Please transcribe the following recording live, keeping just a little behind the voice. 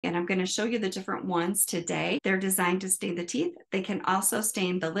And I'm going to show you the different ones today. They're designed to stain the teeth. They can also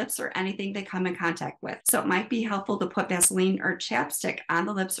stain the lips or anything they come in contact with. So it might be helpful to put Vaseline or chapstick on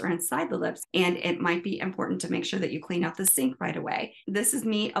the lips or inside the lips. And it might be important to make sure that you clean out the sink right away. This is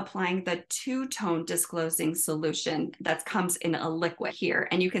me applying the two-tone disclosing solution that comes in a liquid here.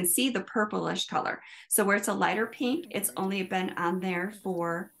 And you can see the purplish color. So where it's a lighter pink, it's only been on there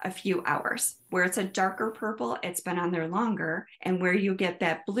for a few hours. Where it's a darker purple, it's been on there longer. And where you get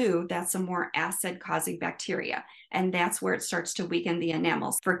that blue, that's a more acid causing bacteria. And that's where it starts to weaken the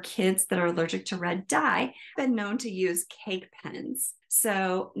enamels. For kids that are allergic to red dye, I've been known to use cake pens.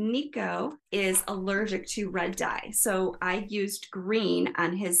 So Nico is allergic to red dye. So I used green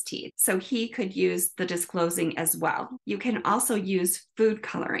on his teeth so he could use the disclosing as well. You can also use food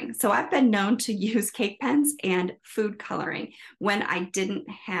coloring. So I've been known to use cake pens and food coloring when I didn't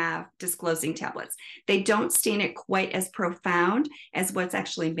have disclosing tablets. They don't stain it quite as profound as what's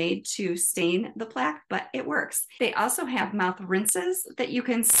actually made to stain the plaque, but it works. They also have mouth rinses that you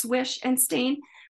can swish and stain.